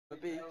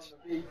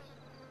beach.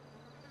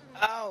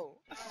 Ow!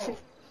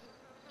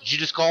 Did you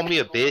just call me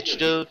a bitch,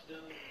 dude?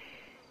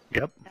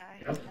 Yep.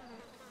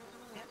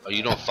 Oh,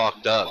 you done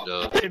fucked up,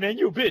 dude. Hey man,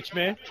 you a bitch,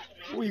 man.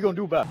 What you gonna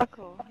do about it?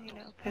 Cool, you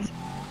know, 'cause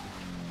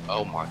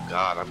Oh my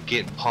god, I'm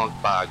getting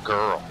punked by a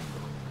girl.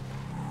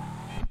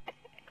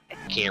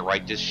 Can't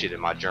write this shit in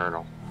my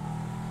journal.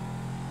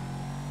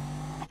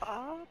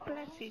 oh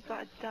bless you,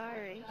 got a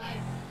diary.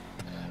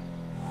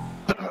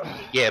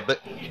 Yeah, but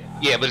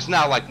it's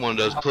not like one of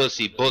those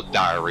pussy book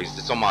diaries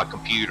that's on my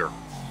computer.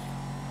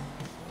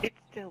 It's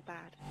still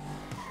bad.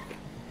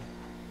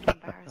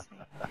 Embarrass me.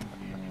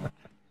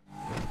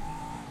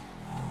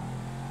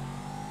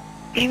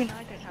 Even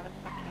I don't have a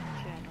fucking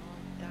journal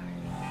or diary.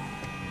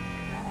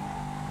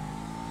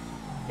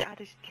 I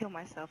just kill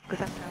myself because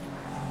that's how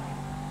embarrassing.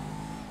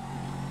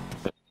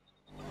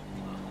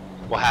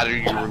 Well, how do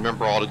you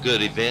remember all the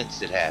good events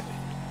that happened?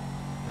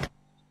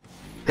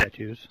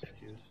 Tattoos.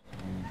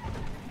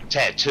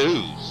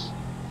 Tattoos?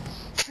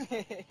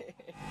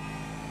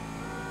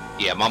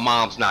 Yeah, my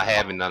mom's not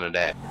having none of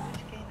that.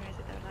 Which gamer is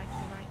it that likes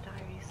to write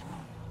diaries?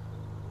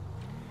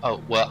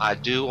 Oh, well, I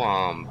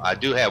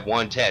do have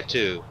one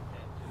tattoo.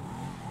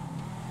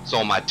 It's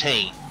on my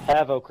taint.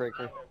 Havo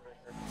Cricker.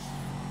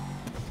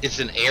 It's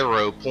an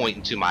arrow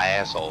pointing to my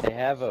asshole. Hey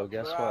Havo,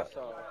 guess what?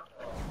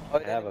 Oh,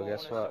 Havo,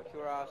 guess what?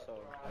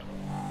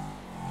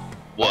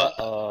 What?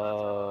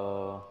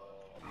 Oh.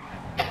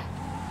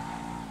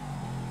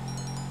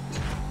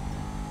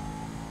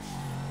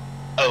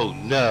 Oh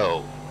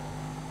no.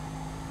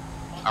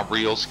 I'm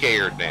real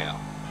scared now.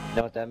 You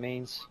know what that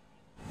means?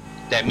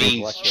 That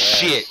means Watch your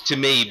shit ass. to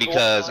me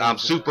because I'm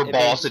super It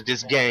boss means- at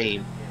this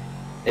game.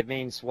 It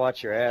means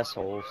watch your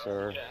asshole,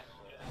 sir.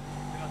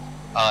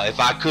 If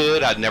I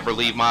could, I'd never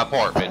leave my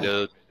apartment,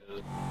 dude.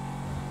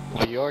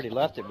 Well, you already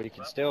left it, but you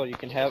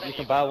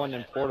can buy one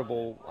of them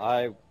portable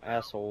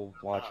asshole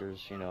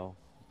watchers, you know.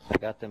 I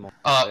got them on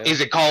sale.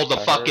 Is it called the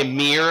I fucking heard.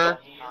 mirror?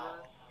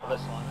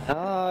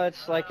 No,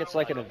 it's like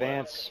an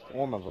advanced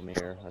form of a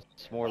mirror.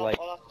 It's more like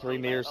 3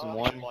 mirrors in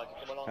one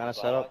kind of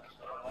setup.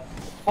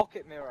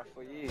 Pocket mirror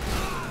for you.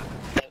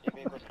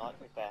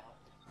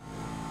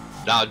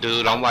 Nah,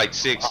 dude, I'm like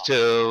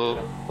 6'2".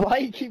 Why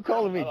you keep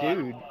calling me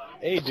dude?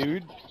 Hey,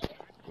 dude.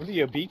 What are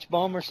you, a beach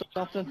bum or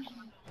something?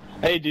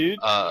 Hey, dude.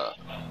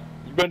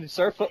 You running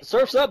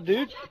surf's up,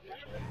 dude.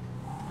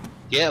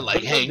 Yeah, like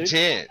What's up, hang dude?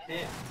 10.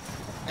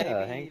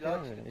 Yeah, hang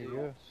ten. There you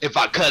go. If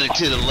I cut it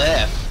to the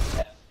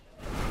left.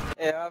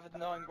 Yeah, I have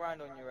 9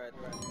 grand on your head,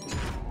 right?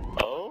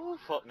 Oh,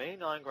 fuck me,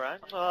 9 grand.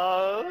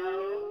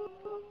 Oh.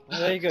 Well,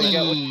 there you go. You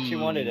got what you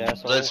wanted,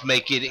 asshole. Let's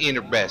make it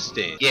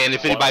interesting. Yeah, and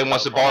if anybody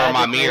wants to borrow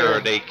my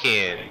mirror, they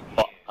can.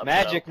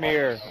 Magic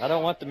mirror. I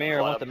don't want the mirror.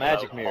 I want the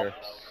magic mirror.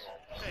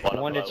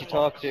 The one that you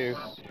talk to.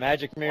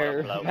 Magic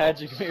mirror.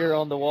 Magic mirror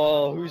on the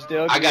wall. Who's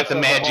the I got ugliest the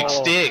on magic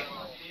wall? stick.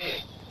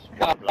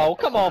 Oh,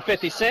 come on,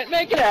 50 Cent.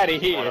 Man, get out of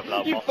here.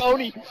 You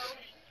phony.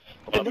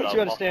 Don't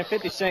you understand?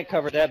 50 Cent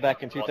covered that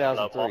back in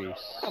 2003.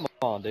 Come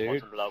on,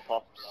 dude.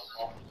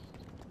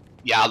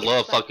 Yeah, I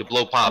love fucking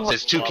blow pops.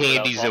 It's 2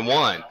 candies in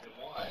one.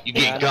 You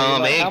Yeah, I get know,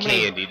 gum like, how and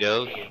many- candy,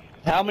 dude.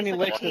 How many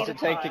licks does it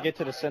take to get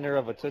to the center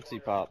of a Tootsie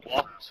Pop?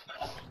 What?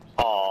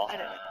 Oh.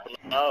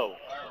 No.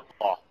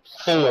 Oh.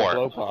 4.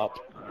 Blow pop.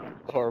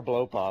 Or a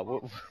blow pop.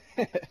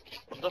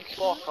 The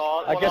fuck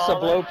on. I guess a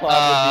blow pop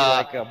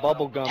would be like a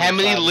bubble gum. How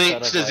many inside licks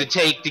instead of, does like- it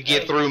take to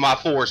get through my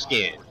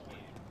foreskin?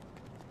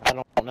 I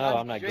don't know.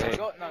 I'm not You ain't gay.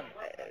 got none.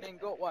 You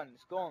ain't got one.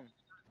 It's gone.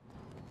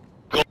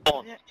 Go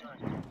on. Yeah.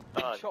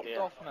 Oh, Chopped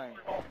dear. off, mate.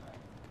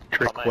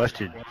 Trick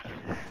question.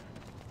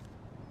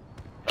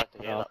 Glad to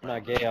hear No, that, I'm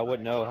not gay. I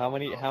wouldn't know. How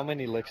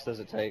many licks does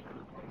it take,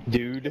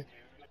 dude?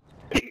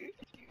 dude.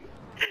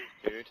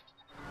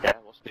 Yeah,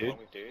 what's wrong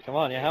with dude? Come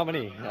on, yeah. How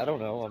many? I don't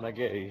know. I'm not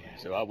gay,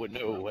 so I wouldn't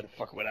know. What the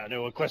fuck would I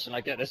know a question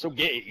like that? That's so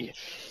gay.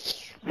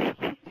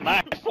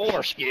 My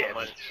foreskin.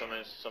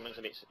 Someone's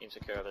a bit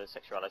insecure over their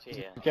sexuality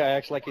here. The guy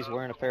acts like he's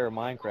wearing a pair of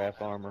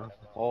Minecraft armor,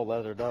 all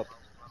leathered up.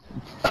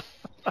 Got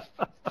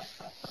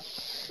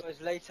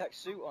his latex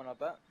suit on, I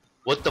bet.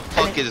 What the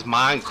fuck is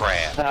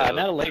Minecraft? dude?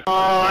 Not a late.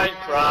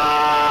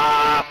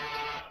 Minecraft!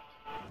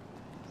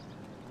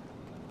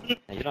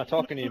 You're not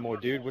talking anymore,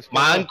 dude. What's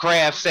going on?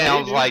 Minecraft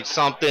sounds dude. like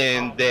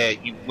something that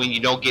when you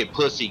don't get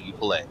pussy, you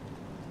play.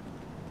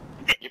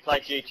 You play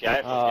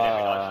GTA,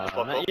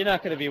 fuck You're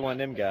not gonna be one of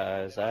them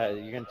guys.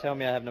 You're gonna tell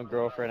me I have no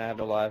girlfriend, I have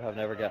no life, I've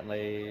never gotten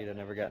laid, I've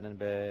never gotten in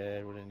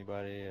bed with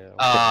anybody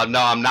else. No,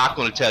 I'm not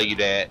going to tell you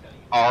that.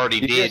 I already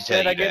You did just tell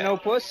said you I get that. no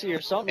pussy or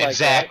something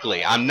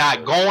Exactly. I'm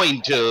not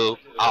going to.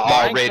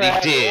 I already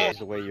Minecraft did. is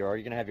the way you are.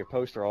 You're gonna have your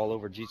poster all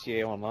over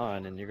GTA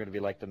Online, and you're gonna be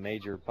like the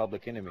major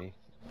public enemy.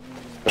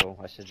 So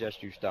I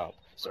suggest you stop,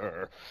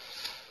 sir.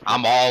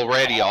 I'm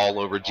already all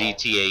over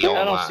GTA I don't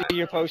Online. see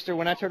your poster.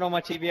 When I turn on my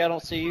TV, I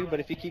don't see you. But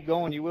if you keep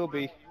going, you will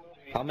be.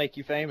 I'll make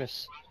you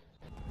famous.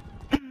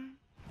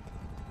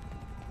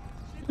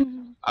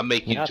 I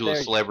make you You're not to a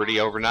there. celebrity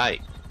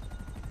overnight.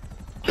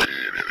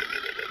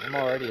 I'm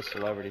already a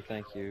celebrity,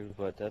 thank you,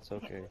 but that's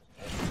okay.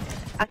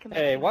 I can make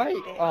Hey, you why?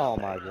 mistakes. Oh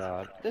my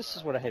god. This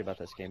is what I hate about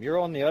this game. You're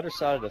on the other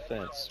side of the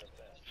fence.